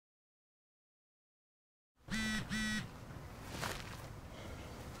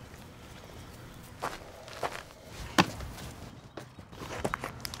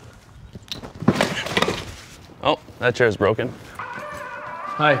That chair is broken.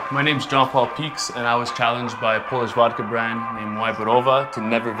 Hi, my name's John Paul Peaks, and I was challenged by a Polish vodka brand named Wybo to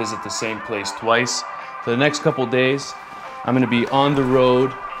never visit the same place twice. For the next couple days, I'm gonna be on the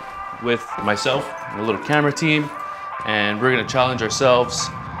road with myself and a little camera team, and we're gonna challenge ourselves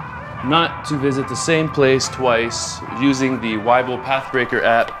not to visit the same place twice using the Wybo Pathbreaker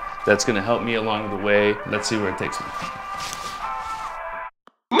app that's gonna help me along the way. Let's see where it takes me.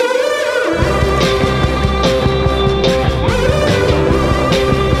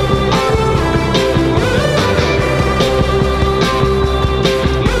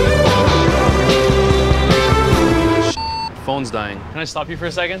 Phone's dying. Can I stop you for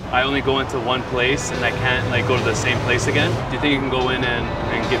a second? I only go into one place and I can't like go to the same place again. Do you think you can go in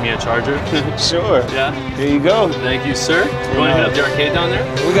and get me a charger? Sure. Yeah? Here you go. Thank you, sir. You want to hit up the arcade down there?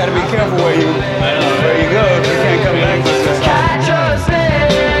 We gotta be careful where you go. You can't come back to this. Catch a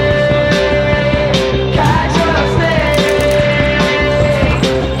snake. Catch a snake.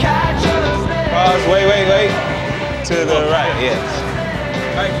 Catch a snake. Pause, wait. To the right, yes.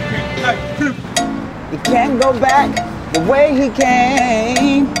 He can't go back the way he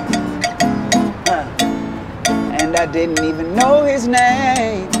came. And I didn't even know his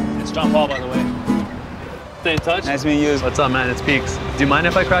name. It's John Paul, by the way. Stay in touch. Nice meeting you. What's up, man? It's Peaks. Do you mind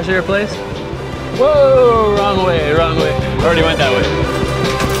if I crash at your place? Whoa, wrong way. Already went that way.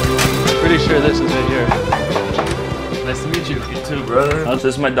 Pretty sure this is it here. Nice to meet you. You too, brother. This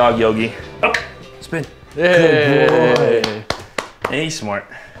is my dog, Yogi. Oh, spin. Hey. Good boy. Hey, he's smart.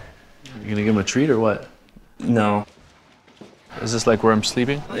 You gonna give him a treat or what? No. Is this like where I'm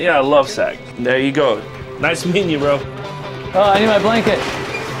sleeping? Yeah, I love sack. There you go. Nice meeting you, bro. Oh, I need my blanket.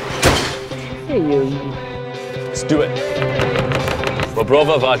 Hey, you. Let's do it.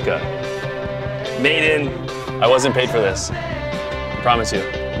 Wybo vodka. Made in. I wasn't paid for this. I promise you.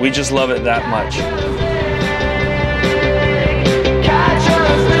 We just love it that much. Catch a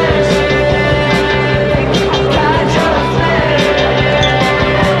snake. Catch a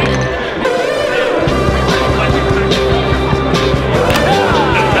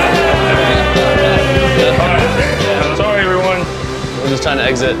Alright. Sorry, everyone. We're just trying to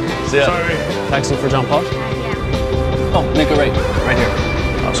exit. See ya. Sorry. Taxi for John Paul? Yeah. Oh, make a right. Right here.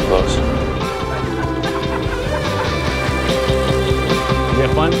 That was close. You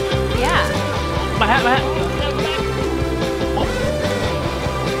have fun? Yeah. My hat.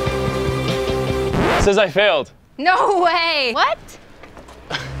 Says I failed. No way. What?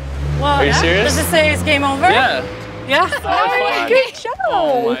 Well, Are you serious? Does it say it's game over? Yeah. Yeah? Fun. Good show.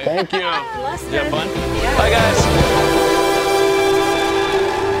 Oh my. Thank you. You have fun? Bye, guys.